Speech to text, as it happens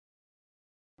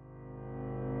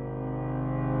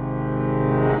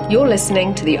You're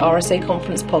listening to the RSA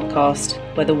Conference podcast,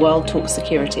 where the world talks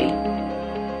security.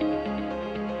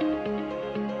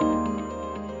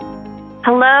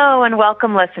 Hello and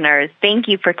welcome, listeners. Thank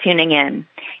you for tuning in.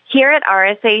 Here at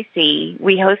RSAC,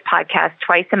 we host podcasts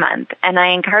twice a month, and I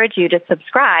encourage you to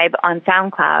subscribe on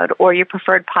SoundCloud or your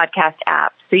preferred podcast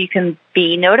app so you can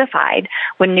be notified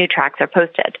when new tracks are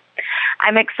posted.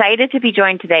 I'm excited to be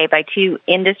joined today by two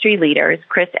industry leaders,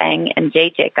 Chris Eng and Jay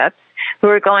Jacobs, who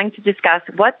are going to discuss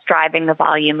what's driving the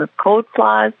volume of code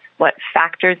flaws, what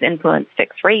factors influence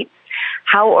fixed rates,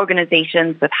 how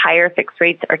organizations with higher fixed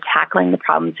rates are tackling the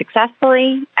problem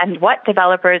successfully, and what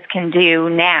developers can do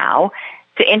now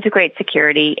to integrate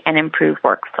security and improve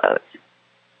workflows.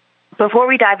 Before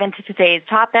we dive into today's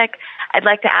topic, I'd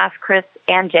like to ask Chris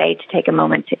and Jay to take a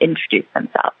moment to introduce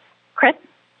themselves. Chris?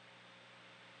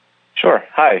 Sure.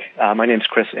 Hi, my name is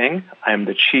Chris Eng. I'm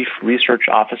the Chief Research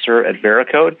Officer at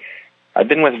Veracode. I've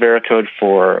been with Veracode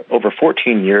for over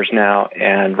 14 years now,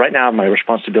 and right now my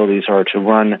responsibilities are to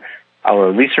run our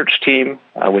research team,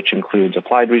 which includes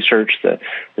applied research, the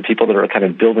people that are kind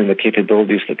of building the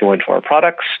capabilities that go into our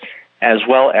products, as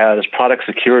well as product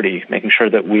security, making sure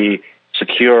that we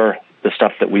secure the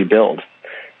stuff that we build.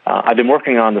 I've been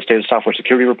working on the State of Software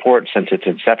Security Report since its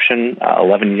inception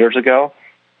 11 years ago,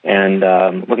 and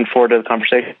looking forward to the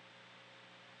conversation.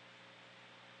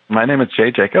 My name is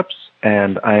Jay Jacobs,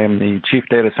 and I am the Chief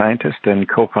Data Scientist and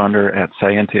co-founder at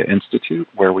Scientia Institute,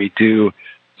 where we do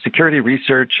security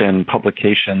research and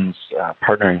publications,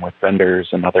 partnering with vendors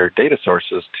and other data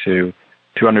sources to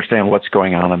understand what's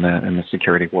going on in the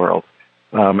security world.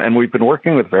 And we've been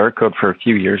working with Veracode for a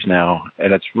few years now,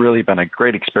 and it's really been a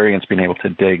great experience being able to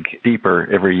dig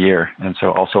deeper every year. And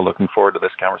so also looking forward to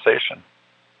this conversation.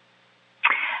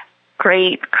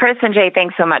 Great. Chris and Jay,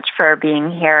 thanks so much for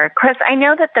being here. Chris, I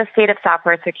know that the State of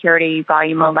Software Security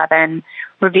Volume 11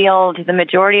 revealed the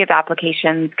majority of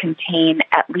applications contain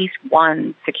at least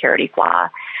one security flaw,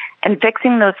 and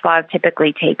fixing those flaws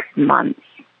typically takes months.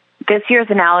 This year's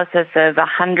analysis of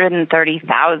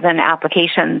 130,000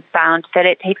 applications found that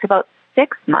it takes about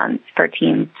 6 months for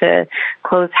teams to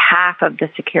close half of the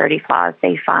security flaws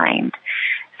they find.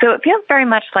 So it feels very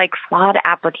much like flawed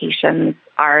applications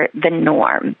are the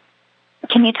norm.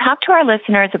 Can you talk to our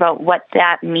listeners about what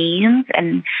that means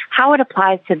and how it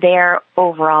applies to their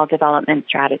overall development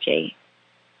strategy?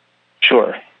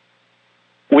 Sure.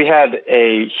 We had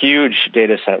a huge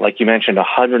data set, like you mentioned,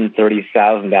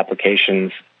 130,000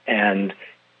 applications, and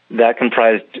that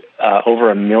comprised over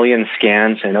 1 million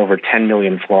scans and over 10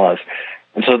 million flaws.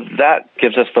 And so that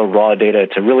gives us the raw data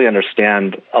to really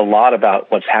understand a lot about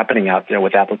what's happening out there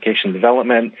with application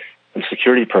development and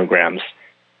security programs.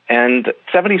 And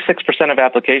 76% of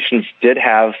applications did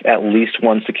have at least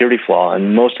one security flaw,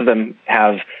 and most of them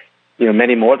have,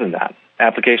 many more than that.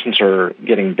 Applications are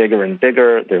getting bigger and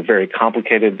bigger. They're very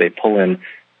complicated. They pull in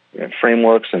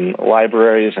frameworks and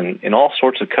libraries and all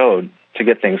sorts of code to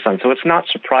get things done. So it's not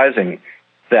surprising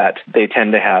that they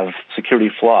tend to have security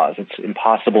flaws. It's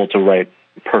impossible to write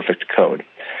perfect code.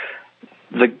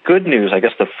 The good news, I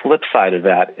guess the flip side of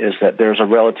that, is that there's a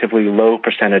relatively low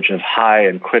percentage of high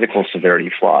and critical severity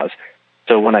flaws.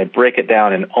 So when I break it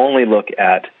down and only look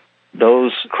at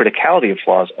those criticality of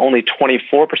flaws, only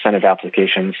 24% of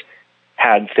applications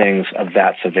had things of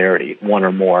that severity, one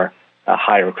or more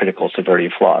higher critical severity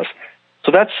flaws.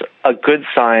 So that's a good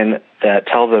sign that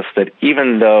tells us that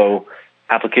even though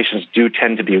applications do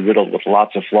tend to be riddled with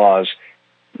lots of flaws,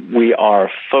 we are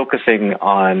focusing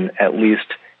on at least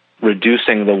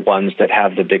reducing the ones that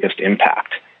have the biggest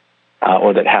impact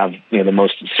or that have the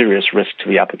most serious risk to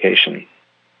the application.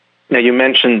 Now, you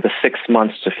mentioned the 6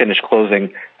 months to finish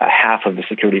closing half of the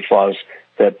security flaws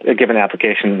that a given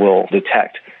application will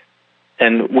detect.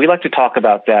 And we like to talk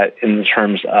about that in the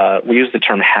terms, we use the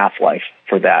term half-life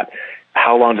for that.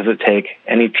 How long does it take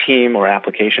any team or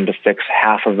application to fix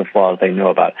half of the flaws they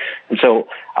know about? And so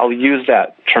I'll use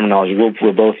that terminology.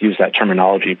 We'll both use that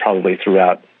terminology probably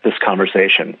throughout this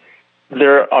conversation.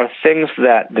 There are things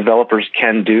that developers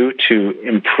can do to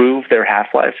improve their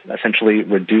half-life, essentially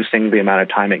reducing the amount of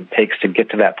time it takes to get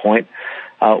to that point.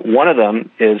 One of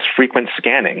them is frequent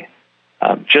scanning.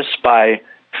 Just by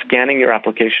scanning your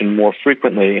application more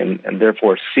frequently and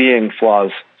therefore seeing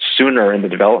flaws sooner in the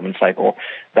development cycle,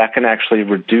 that can actually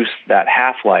reduce that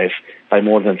half-life by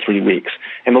more than 3 weeks.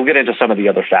 And we'll get into some of the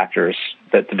other factors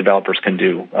that the developers can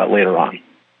do later on.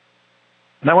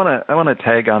 And I want to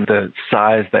tag on the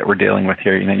size that we're dealing with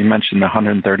here. You mentioned the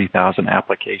 130,000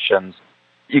 applications.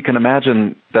 You can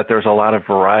imagine that there's a lot of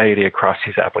variety across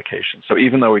these applications. So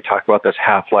even though we talk about this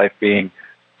half-life being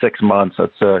 6 months,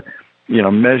 it's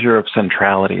measure of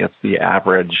centrality. It's the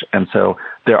average. And so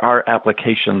there are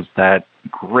applications that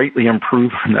greatly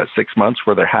improve in that 6 months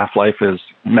where their half-life is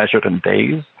measured in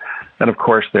days. And of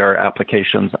course, there are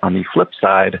applications on the flip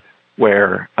side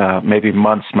where maybe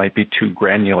months might be too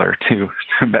granular to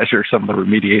measure some of the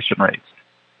remediation rates.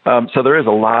 So there is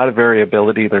a lot of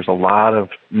variability. There's a lot of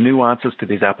nuances to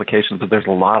these applications, but there's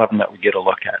a lot of them that we get a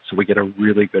look at. So we get a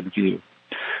really good view.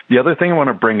 The other thing I want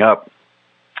to bring up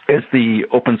is the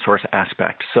open source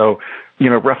aspect. So,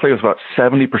 roughly it was about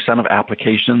 70% of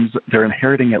applications, they're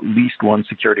inheriting at least one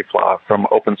security flaw from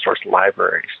open source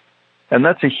libraries. And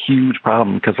that's a huge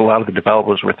problem because a lot of the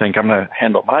developers would think, I'm going to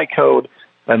handle my code,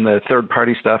 and the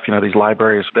third-party stuff, these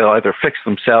libraries, they'll either fix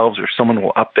themselves or someone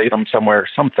will update them somewhere or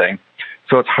something.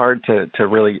 So it's hard to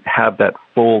really have that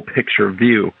full picture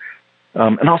view.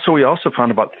 And also, we also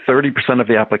found about 30% of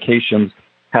the applications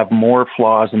have more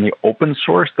flaws in the open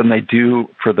source than they do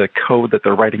for the code that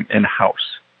they're writing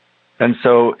in-house. And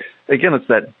so, again, it's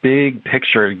that big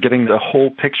picture, getting the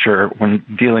whole picture when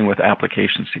dealing with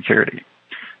application security.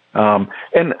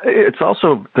 And it's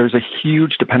also, there's a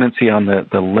huge dependency on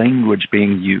the language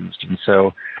being used. And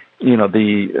so, I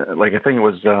think it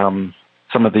was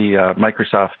some of the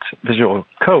Microsoft Visual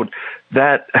Code,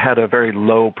 that had a very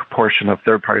low proportion of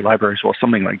third-party libraries. Well,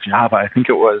 something like Java, I think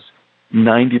it was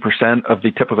 90% of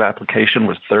the type of application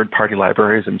was third-party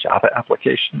libraries and Java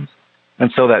applications.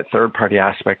 And so that third-party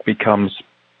aspect becomes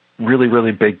really,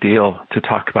 really big deal to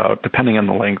talk about depending on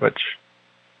the language.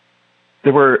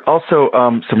 There were also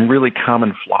some really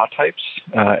common flaw types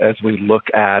as we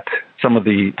look at some of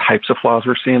the types of flaws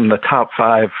we're seeing. The top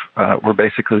 5 were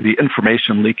basically the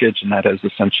information leakage, and that is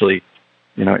essentially,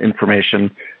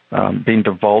 information being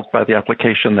divulged by the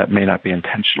application that may not be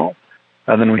intentional.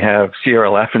 And then we have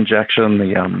CRLF injection,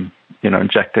 the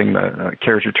injecting the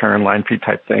carriage return, line feed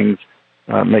type things,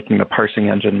 making the parsing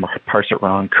engine parse it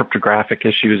wrong, cryptographic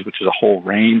issues, which is a whole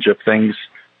range of things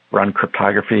around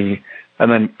cryptography.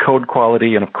 And then code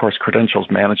quality and, of course, credentials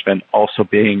management also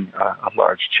being a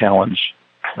large challenge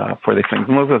for these things.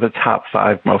 And those are the top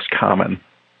 5 most common.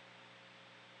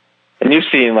 And you've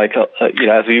seen,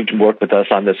 as you've worked with us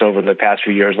on this over the past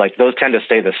few years, those tend to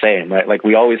stay the same, right? Like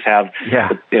we always have,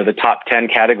 the top 10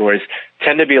 categories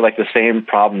tend to be the same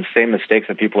problems, same mistakes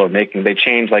that people are making. They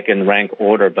change in rank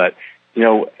order, but,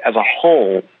 as a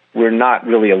whole, we're not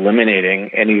really eliminating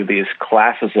any of these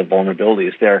classes of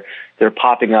vulnerabilities. They're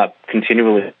popping up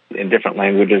continually in different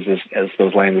languages as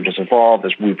those languages evolve,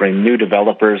 as we bring new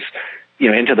developers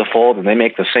into the fold, and they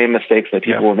make the same mistakes that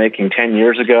people were making 10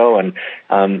 years ago. And,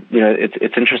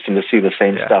 it's interesting to see the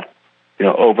same stuff,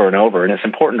 over and over. And it's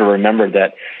important to remember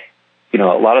that, a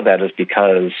lot of that is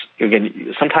because,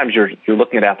 again, sometimes you're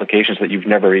looking at applications that you've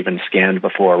never even scanned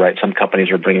before, right? Some companies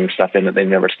are bringing stuff in that they've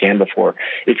never scanned before.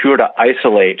 If you were to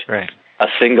isolate a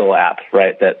single app,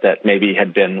 right, that maybe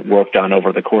had been worked on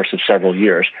over the course of several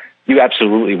years, you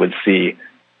absolutely would see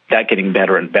that getting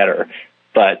better and better.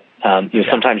 But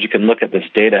sometimes you can look at this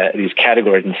data, these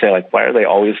categories, and say, why are they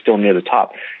always still near the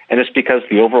top? And it's because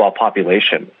the overall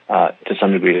population, to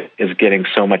some degree, is getting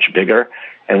so much bigger,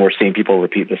 and we're seeing people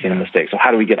repeat the same mistakes. So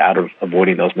how do we get out of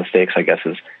avoiding those mistakes, I guess,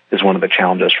 is one of the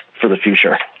challenges for the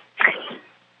future.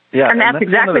 Yeah, and that's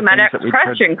exactly my next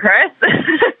question, Chris.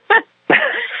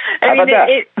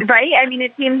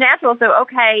 It seems natural. So,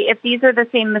 okay, if these are the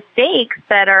same mistakes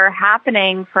that are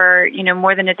happening for,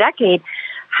 more than a decade,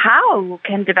 how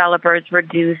can developers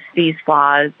reduce these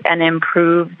flaws and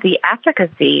improve the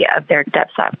efficacy of their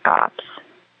DevSecOps?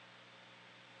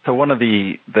 So one of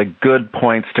the good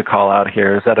points to call out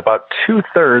here is that about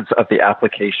 2/3 of the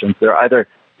applications, they're either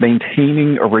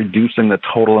maintaining or reducing the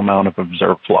total amount of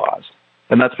observed flaws.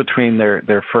 And that's between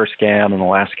their first scan and the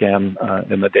last scan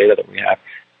in the data that we have.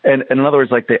 And in other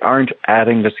words, they aren't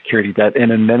adding the security debt,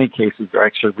 and in many cases, they're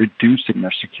actually reducing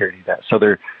their security debt. So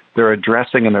they're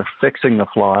addressing and they're fixing the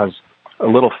flaws a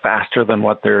little faster than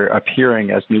what they're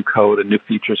appearing as new code and new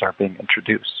features are being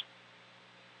introduced.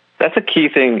 That's a key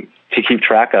thing to keep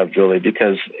track of, Julie,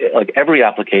 because every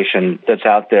application that's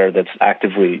out there that's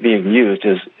actively being used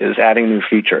is adding new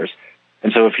features.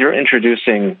 And so if you're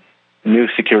introducing new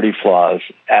security flaws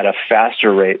at a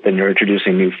faster rate than you're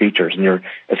introducing new features, and you're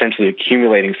essentially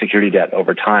accumulating security debt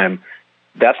over time,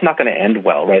 that's not going to end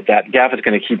well, right? That gap is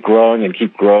going to keep growing,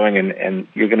 and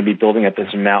you're going to be building up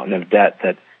this mountain of debt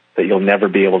that you'll never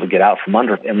be able to get out from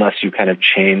under unless you kind of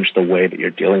change the way that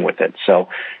you're dealing with it. So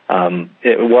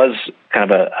it was kind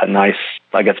of a nice,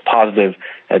 I guess, positive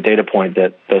data point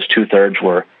that those 2/3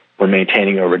 were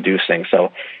maintaining or reducing.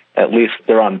 So at least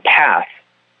they're on path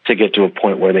to get to a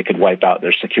point where they could wipe out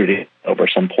their security over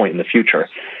some point in the future.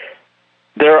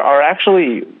 There are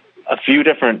actually a few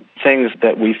different things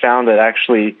that we found that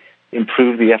actually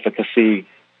improved the efficacy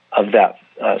of that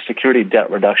security debt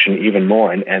reduction even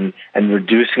more, and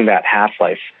reducing that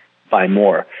half-life by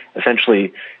more.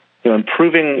 Essentially,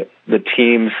 improving the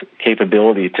team's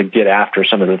capability to get after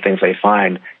some of the things they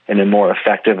find in a more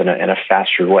effective and a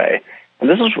faster way. And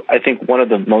this is, I think, one of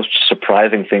the most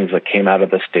surprising things that came out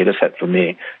of this data set for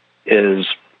me is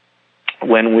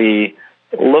when we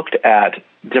looked at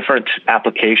different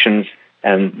applications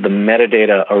and the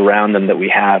metadata around them that we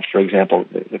have, for example,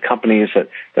 the companies that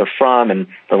they're from and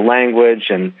the language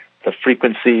and the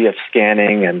frequency of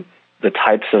scanning and the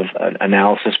types of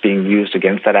analysis being used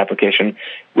against that application,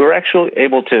 we were actually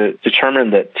able to determine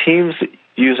that teams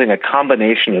using a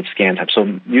combination of scan types,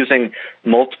 so using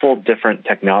multiple different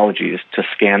technologies to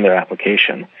scan their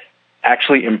application,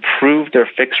 actually improve their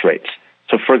fix rates.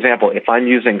 So, for example, if I'm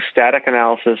using static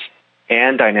analysis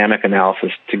and dynamic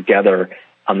analysis together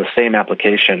on the same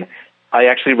application, I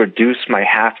actually reduce my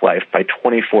half-life by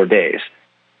 24 days.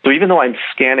 So even though I'm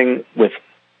scanning with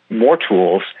more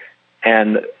tools,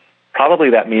 and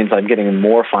probably that means I'm getting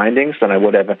more findings than I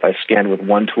would have if I scanned with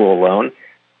one tool alone,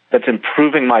 that's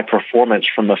improving my performance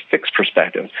from a fix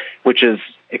perspective, which is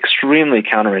extremely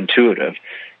counterintuitive.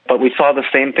 But we saw the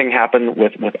same thing happen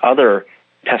with other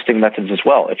testing methods as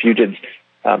well. If you did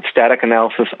static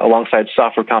analysis alongside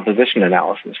software composition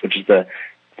analysis, which is the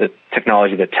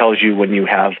technology that tells you when you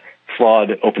have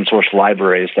flawed open source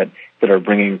libraries that are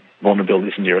bringing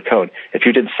vulnerabilities into your code. If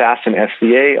you did SAS and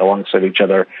SCA alongside each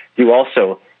other, you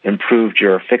also improved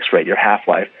your fix rate, your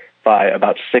half-life, by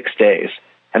about 6 days.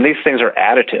 And these things are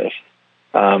additive.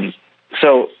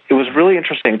 So it was really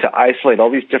interesting to isolate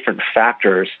all these different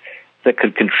factors that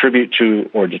could contribute to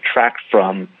or detract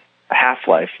from a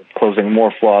half-life, closing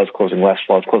more flaws, closing less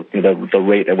flaws, the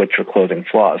rate at which you're closing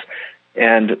flaws.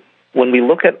 And when we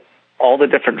look at all the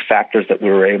different factors that we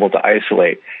were able to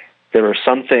isolate, there are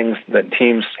some things that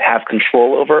teams have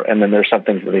control over, and then there's some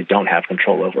things that they don't have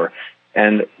control over.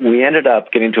 And we ended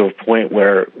up getting to a point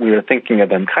where we were thinking of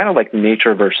them kind of like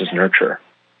nature versus nurture.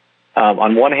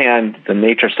 On one hand, the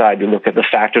nature side, you look at the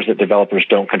factors that developers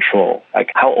don't control.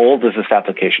 Like, how old is this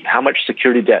application? How much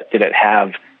security debt did it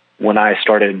have when I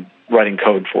started writing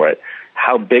code for it?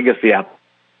 How big is the app?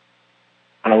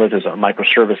 Monolith is a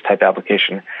microservice type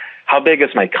application. How big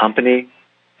is my company?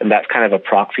 And that's kind of a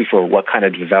proxy for what kind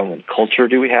of development culture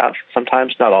do we have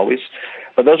sometimes, not always.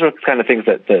 But those are kind of things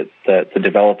that the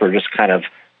developer just kind of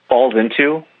falls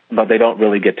into, but they don't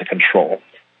really get to control.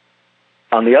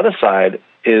 On the other side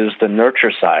is the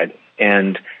nurture side,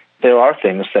 and there are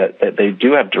things that they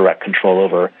do have direct control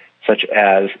over, such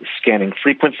as scanning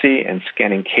frequency and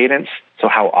scanning cadence. So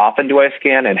how often do I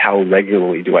scan and how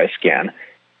regularly do I scan?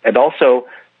 And also,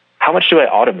 how much do I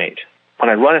automate? When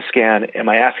I run a scan, am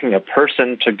I asking a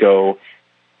person to go,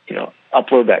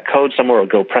 upload that code somewhere or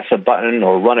go press a button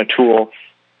or run a tool?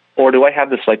 Or do I have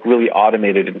this really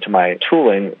automated into my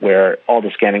tooling where all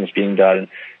the scanning is being done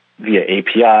via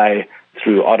API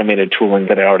through automated tooling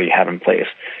that I already have in place?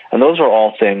 And those are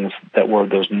all things that were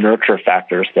those nurture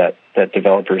factors that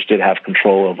developers did have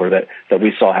control over that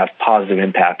we saw have positive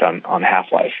impact on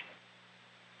half-life.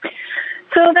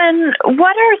 So then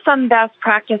what are some best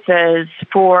practices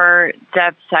for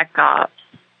DevSecOps?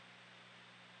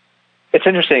 It's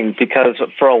interesting because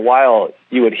for a while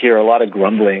you would hear a lot of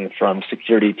grumbling from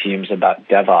security teams about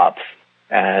DevOps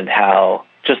and how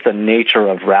just the nature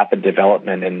of rapid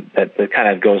development and that kind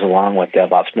of goes along with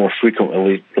DevOps, more frequent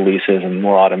releases and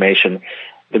more automation.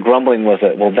 The grumbling was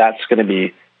that, that's going to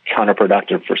be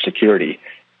counterproductive for security.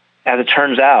 As it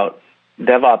turns out,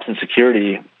 DevOps and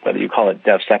security, whether you call it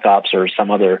DevSecOps or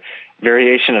some other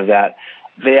variation of that,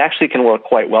 they actually can work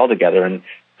quite well together. And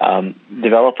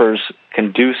developers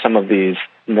can do some of these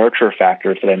nurture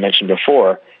factors that I mentioned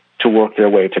before to work their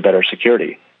way to better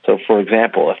security. So, for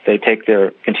example, if they take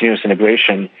their continuous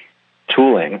integration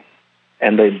tooling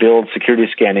and they build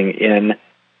security scanning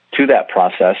into that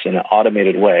process in an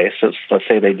automated way, so let's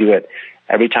say they do it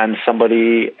every time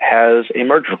somebody has a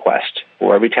merge request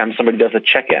or every time somebody does a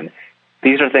check-in,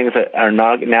 these are things that are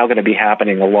now going to be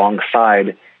happening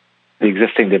alongside the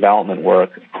existing development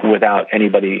work without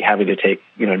anybody having to take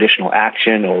additional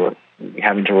action or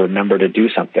having to remember to do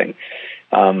something.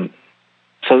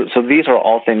 So these are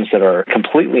all things that are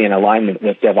completely in alignment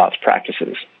with DevOps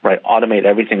practices, right? Automate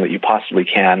everything that you possibly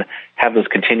can, have those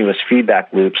continuous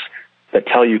feedback loops that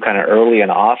tell you kind of early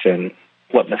and often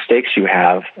what mistakes you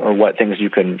have or what things you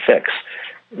can fix,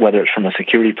 whether it's from a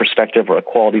security perspective or a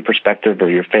quality perspective or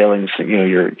your failings,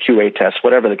 your QA tests,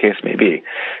 whatever the case may be.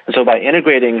 And so by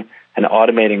integrating and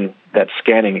automating that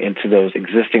scanning into those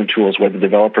existing tools where the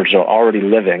developers are already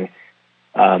living,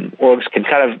 orgs can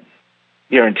kind of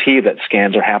guarantee that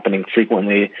scans are happening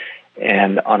frequently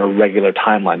and on a regular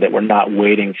timeline, that we're not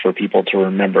waiting for people to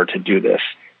remember to do this.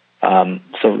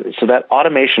 So that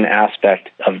automation aspect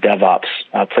of DevOps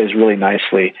plays really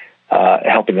nicely,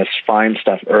 helping us find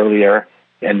stuff earlier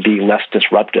and be less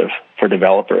disruptive for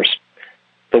developers.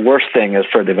 The worst thing is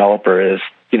for a developer is,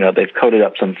 they've coded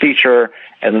up some feature,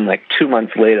 and then like 2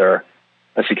 months later,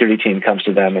 a security team comes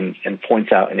to them and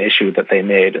points out an issue that they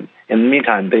made. And in the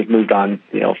meantime, they've moved on,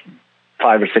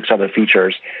 5 or 6 other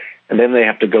features, and then they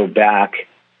have to go back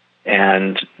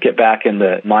and get back in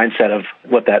the mindset of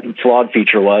what that flawed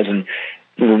feature was and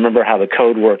remember how the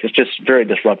code worked. It's just very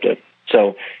disruptive.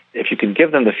 So if you can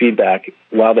give them the feedback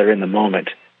while they're in the moment,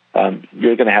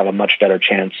 you're going to have a much better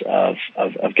chance of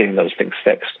getting those things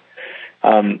fixed.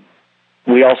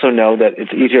 We also know that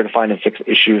it's easier to find and fix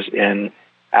issues in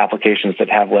applications that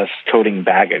have less coding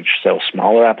baggage. So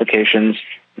smaller applications,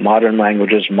 modern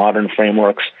languages, modern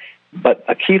frameworks. But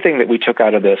a key thing that we took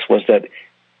out of this was that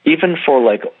even for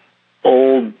like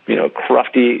old,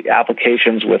 crufty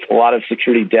applications with a lot of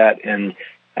security debt and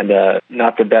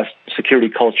not the best security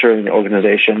culture in the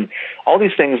organization, all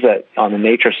these things that on the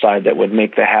nature side that would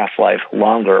make the half-life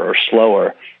longer or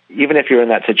slower, even if you're in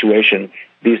that situation,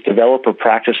 these developer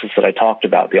practices that I talked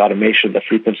about, the automation, the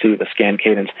frequency, the scan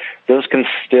cadence, those can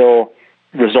still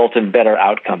result in better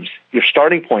outcomes. Your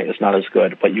starting point is not as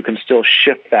good, but you can still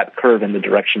shift that curve in the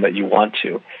direction that you want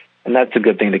to. And that's a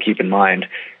good thing to keep in mind.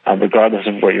 Regardless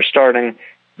of where you're starting,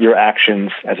 your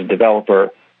actions as a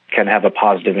developer can have a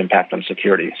positive impact on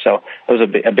security. So that was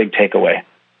a big takeaway.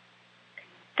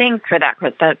 Thanks for that,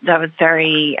 Chris. That was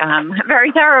very,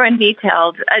 very thorough and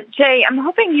detailed. Jay, I'm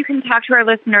hoping you can talk to our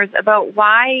listeners about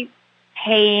why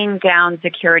paying down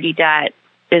security debt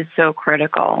is so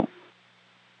critical.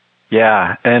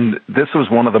 Yeah, and this was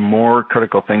one of the more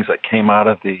critical things that came out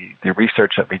of the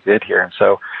research that we did here. And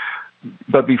so,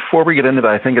 but before we get into that,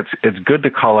 I think it's good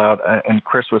to call out, and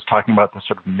Chris was talking about the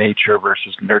sort of nature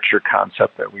versus nurture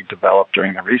concept that we developed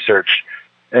during the research.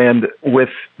 And with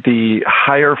the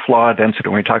higher flaw density,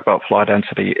 when we talk about flaw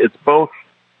density, it's both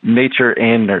nature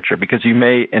and nurture, because you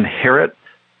may inherit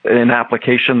an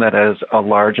application that has a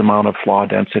large amount of flaw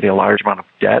density, a large amount of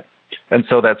debt. And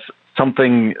so that's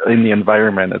something in the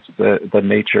environment. It's the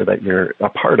nature that you're a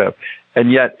part of.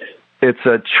 And yet it's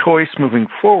a choice moving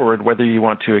forward whether you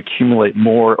want to accumulate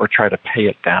more or try to pay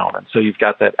it down. And so you've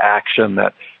got that action,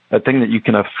 that thing that you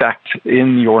can affect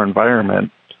in your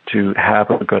environment to have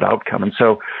a good outcome. And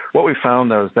so what we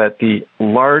found, though, is that the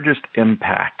largest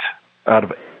impact out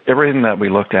of everything that we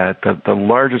looked at, the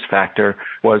largest factor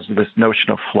was this notion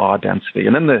of flaw density.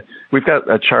 And then we've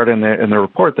got a chart in the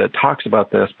report that talks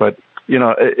about this, but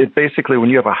it basically, when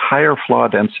you have a higher flaw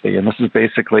density, and this is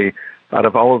basically out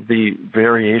of all of the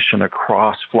variation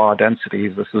across flaw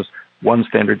densities, this is one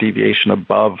standard deviation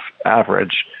above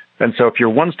average. And so if you're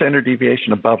one standard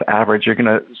deviation above average, you're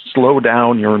going to slow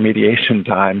down your remediation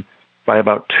time by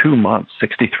about 2 months,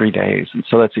 63 days. And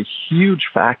so that's a huge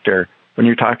factor when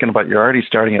you're talking about you're already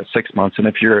starting at 6 months. And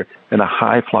if you're in a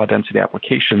high flaw density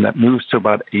application, that moves to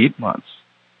about 8 months.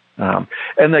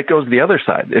 And that goes the other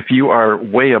side. If you are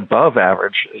way above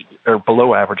average, or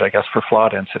below average, I guess, for flaw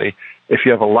density, if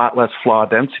you have a lot less flaw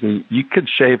density, you could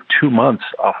shave 2 months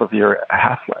off of your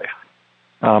half-life.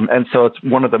 And so it's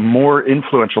one of the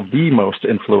the most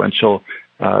influential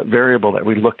variable that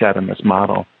we looked at in this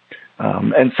model.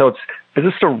 And so it's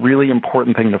just a really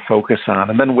important thing to focus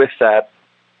on. And then with that,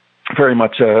 very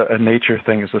much a nature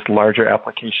thing is this larger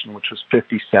application, which was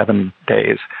 57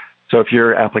 days. So if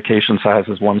your application size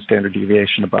is one standard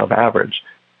deviation above average,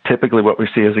 typically what we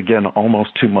see is, again,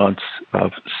 almost 2 months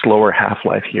of slower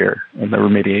half-life here in the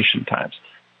remediation times.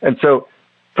 And so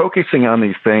focusing on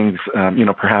these things,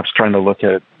 perhaps trying to look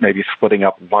at maybe splitting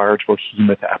up large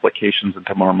behemoth applications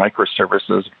into more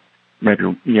microservices, maybe,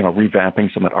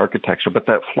 revamping some of that architecture. But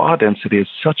that flaw density is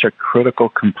such a critical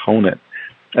component.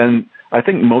 And I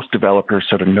think most developers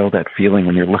sort of know that feeling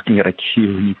when you're looking at a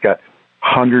queue and you've got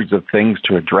hundreds of things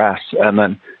to address, and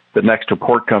then the next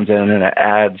report comes in and it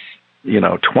adds,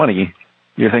 20.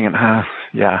 You're thinking,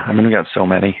 we got so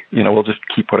many, we'll just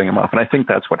keep putting them up. And I think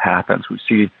that's what happens. We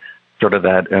see sort of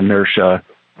that inertia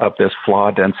of this flaw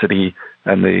density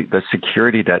and the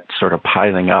security debt sort of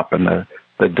piling up, and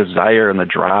the desire and the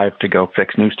drive to go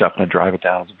fix new stuff and to drive it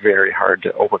down is very hard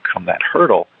to overcome that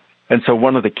hurdle. And so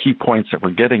one of the key points that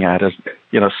we're getting at is,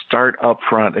 start up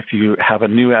front. If you have a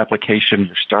new application,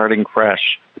 you're starting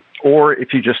fresh, or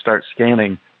if you just start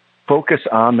scanning, focus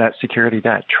on that security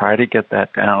debt. Try to get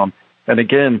that down. And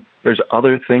again, there's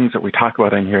other things that we talk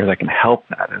about in here that can help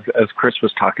that. As Chris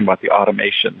was talking about the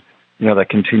automation, that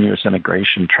continuous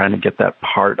integration, trying to get that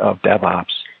part of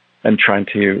DevOps and trying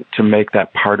to make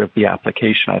that part of the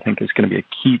application, I think, is going to be a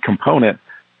key component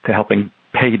to helping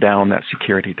pay down that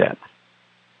security debt.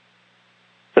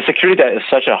 The security debt is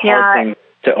such a hard thing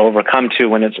to overcome too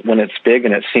when it's big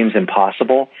and it seems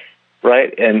impossible,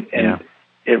 right? And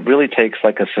it really takes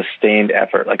like a sustained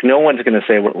effort. Like no one's going to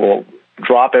say, "Well,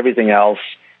 drop everything else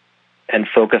and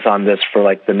focus on this for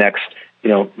like the next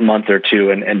month or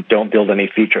two and don't build any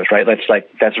features," right?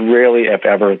 That's rarely, if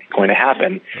ever, going to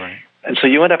happen. Right. And so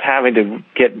you end up having to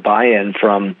get buy-in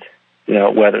from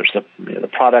whether it's the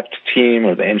product team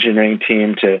or the engineering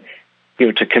team to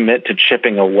commit to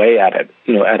chipping away at it,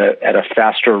 at a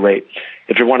faster rate.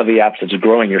 If you're one of the apps that's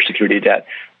growing your security debt,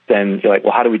 then you're like,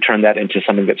 well, how do we turn that into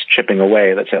something that's chipping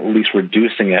away, that's at least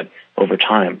reducing it over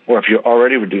time? Or if you're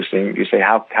already reducing, you say,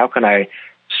 how can I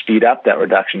speed up that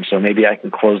reduction so maybe I can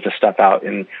close the stuff out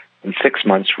in 6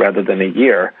 months rather than a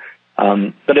year?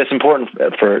 But it's important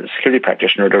for a security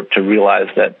practitioner to realize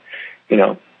that,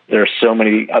 there are so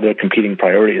many other competing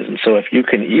priorities. And so if you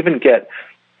can even get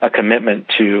a commitment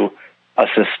to a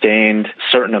sustained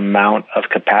certain amount of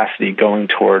capacity going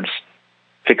towards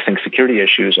fixing security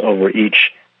issues over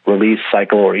each release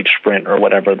cycle or each sprint or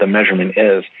whatever the measurement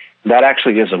is, that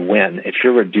actually is a win. If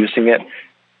you're reducing it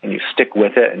and you stick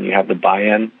with it and you have the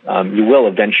buy-in, you will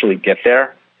eventually get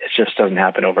there. It just doesn't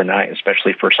happen overnight,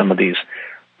 especially for some of these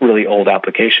really old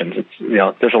applications.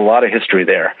 It's, there's a lot of history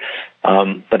there,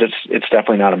 but it's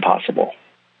definitely not impossible.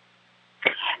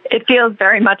 It feels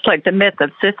very much like the myth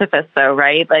of Sisyphus, though,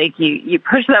 right? Like you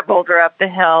push that boulder up the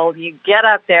hill, you get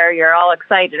up there, you're all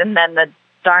excited, and then the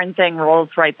darn thing rolls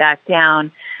right back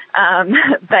down.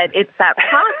 But it's that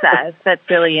process that's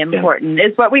really important.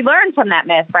 Is what we learned from that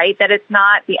myth, right? That it's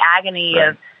not the agony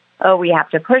of, oh, we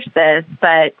have to push this,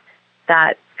 but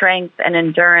that strength and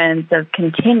endurance of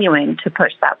continuing to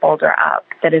push that boulder up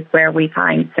that is where we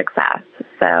find success.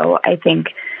 So I think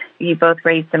you both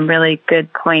raised some really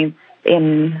good points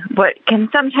in what can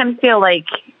sometimes feel like,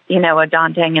 a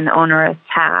daunting and onerous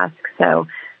task. So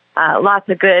lots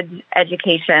of good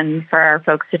education for our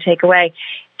folks to take away.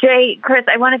 Jay, Chris,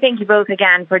 I want to thank you both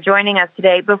again for joining us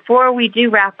today. Before we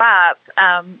do wrap up,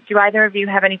 do either of you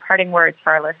have any parting words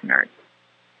for our listeners?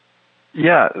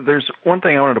 Yeah, there's one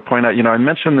thing I wanted to point out. I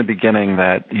mentioned in the beginning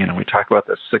that, we talk about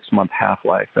the 6-month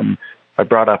half-life, and I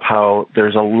brought up how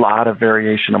there's a lot of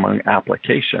variation among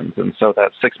applications. And so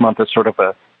that 6-month is sort of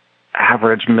a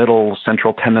average middle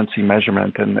central tendency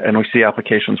measurement, and we see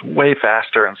applications way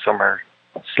faster and some are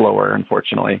slower,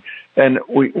 unfortunately. And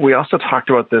we also talked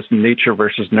about this nature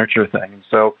versus nurture thing.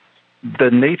 So the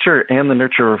nature and the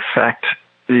nurture affect,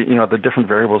 the different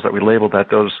variables that we labeled, that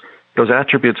those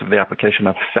attributes of the application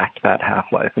affect that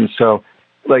half-life. And so,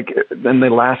 then the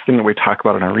last thing that we talk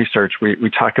about in our research, we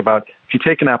talk about if you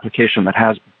take an application that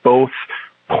has both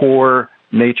poor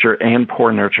nature and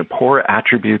poor nurture, poor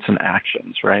attributes and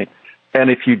actions, right? And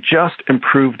if you just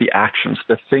improve the actions,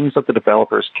 the things that the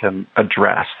developers can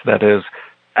address, that is,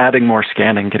 adding more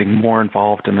scanning, getting more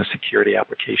involved in the security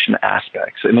application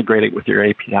aspects, integrating with your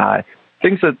API,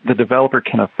 things that the developer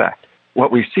can affect.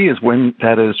 What we see is when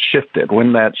that is shifted,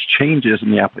 when that changes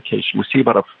in the application, we see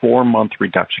about a 4-month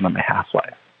reduction on the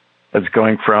half-life. It's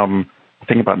going from, I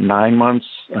think, about 9 months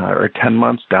or 10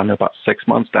 months down to about 6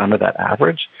 months, down to that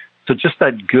average. So just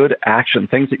that good action,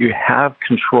 things that you have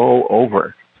control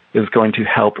over, is going to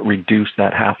help reduce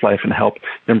that half-life and help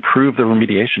improve the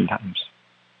remediation times.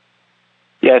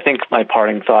 Yeah, I think my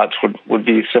parting thoughts would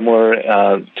be similar,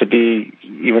 to be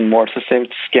even more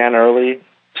succinct: scan early,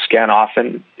 scan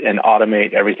often, and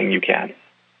automate everything you can.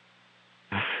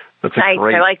 That's a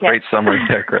great summary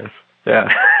there, Chris. Yeah.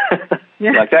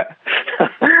 You like that?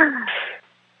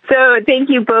 So thank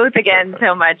you both again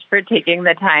so much for taking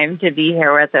the time to be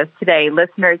here with us today.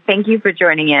 Listeners, thank you for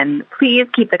joining in. Please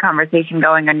keep the conversation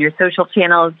going on your social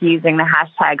channels using the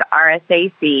hashtag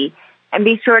RSAC, and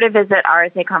be sure to visit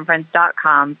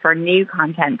rsaconference.com for new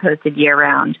content posted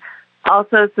year-round.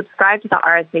 Also, subscribe to the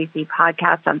RSAC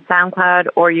podcast on SoundCloud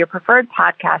or your preferred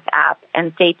podcast app,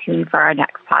 and stay tuned for our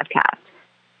next podcast.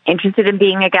 Interested in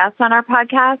being a guest on our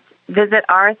podcast? Visit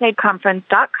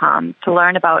rsaconference.com to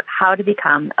learn about how to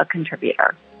become a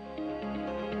contributor.